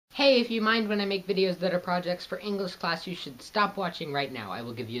Hey, if you mind when I make videos that are projects for English class, you should stop watching right now. I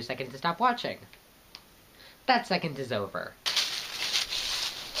will give you a second to stop watching. That second is over.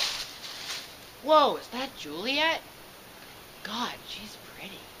 Whoa, is that Juliet? God, she's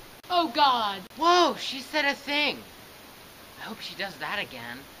pretty. Oh God! Whoa, she said a thing. I hope she does that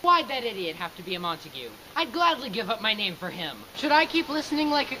again. Why'd that idiot have to be a Montague? I'd gladly give up my name for him. Should I keep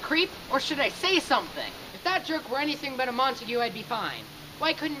listening like a creep, or should I say something? If that jerk were anything but a Montague, I'd be fine.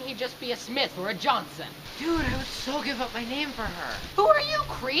 Why couldn't he just be a Smith or a Johnson? Dude, I would so give up my name for her. Who are you,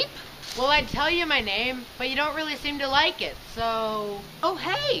 creep? Well, I'd tell you my name, but you don't really seem to like it, so... Oh,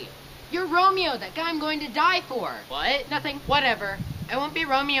 hey! You're Romeo, that guy I'm going to die for. What? Nothing. Whatever. I won't be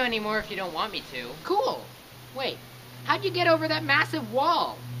Romeo anymore if you don't want me to. Cool. Wait, how'd you get over that massive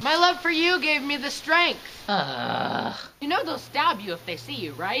wall? My love for you gave me the strength. You know they'll stab you if they see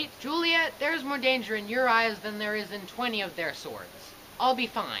you, right? Juliet, there's more danger in your eyes than there is in 20 of their swords. I'll be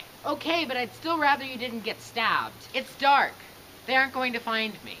fine. Okay, but I'd still rather you didn't get stabbed. It's dark. They aren't going to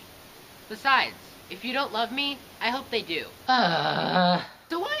find me. Besides, if you don't love me, I hope they do.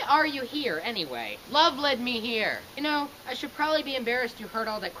 So why are you here, anyway? Love led me here. You know, I should probably be embarrassed you heard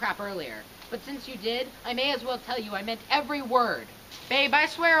all that crap earlier. But since you did, I may as well tell you I meant every word. Babe, I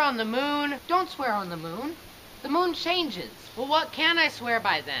swear on the moon. Don't swear on the moon. The moon changes. Well, what can I swear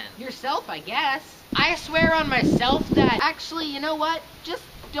by then? Yourself, I guess. I swear on myself that... Actually, you know what? Just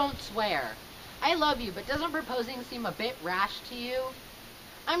don't swear. I love you, but doesn't proposing seem a bit rash to you?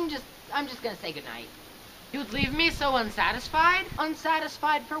 I'm just gonna say goodnight. You'd leave me so unsatisfied?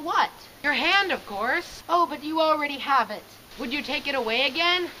 Unsatisfied for what? Your hand, of course. Oh, but you already have it. Would you take it away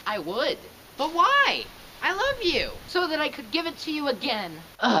again? I would. But why? I love you. So that I could give it to you again.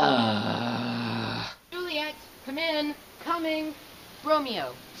 Juliet, come in. Coming.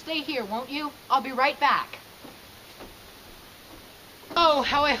 Romeo, stay here, won't you? I'll be right back. Oh,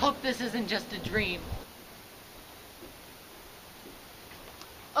 how I hope this isn't just a dream.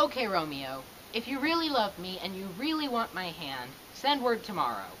 Okay, Romeo. If you really love me and you really want my hand, send word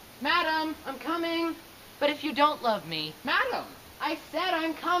tomorrow. Madam, I'm coming. But if you don't love me... Madam, I said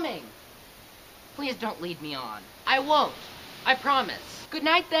I'm coming. Please don't lead me on. I won't. I promise. Good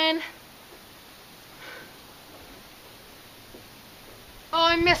night, then. Oh,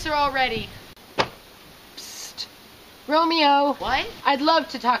 I miss her already. Psst. Romeo. What? I'd love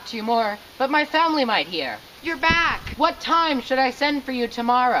to talk to you more, but my family might hear. You're back. What time should I send for you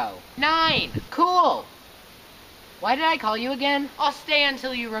tomorrow? 9. Cool. Why did I call you again? I'll stay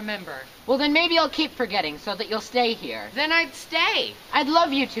until you remember. Well, then maybe I'll keep forgetting so that you'll stay here. Then I'd stay. I'd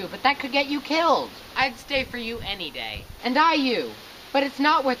love you to, but that could get you killed. I'd stay for you any day. And I you. But it's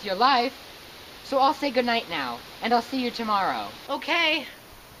not worth your life. So I'll say goodnight now, and I'll see you tomorrow. Okay.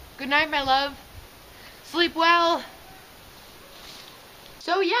 Good night, my love. Sleep well.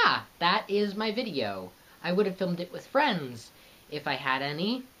 So yeah, that is my video. I would have filmed it with friends, if I had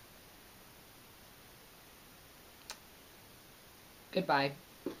any. Goodbye.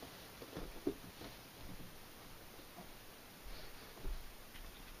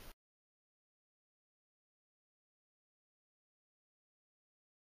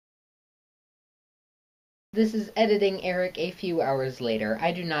 This is editing Eric a few hours later.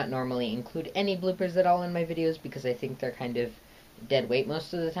 I do not normally include any bloopers at all in my videos because I think they're kind of dead weight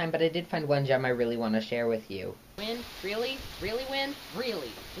most of the time, but I did find one gem I really want to share with you. Win? Really? Really win?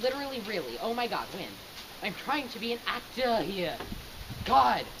 Really? Literally really? Oh my god, win. I'm trying to be an actor here.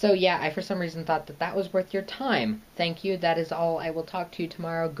 God! So yeah, I for some reason thought that that was worth your time. Thank you, that is all. I will talk to you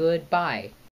tomorrow. Goodbye.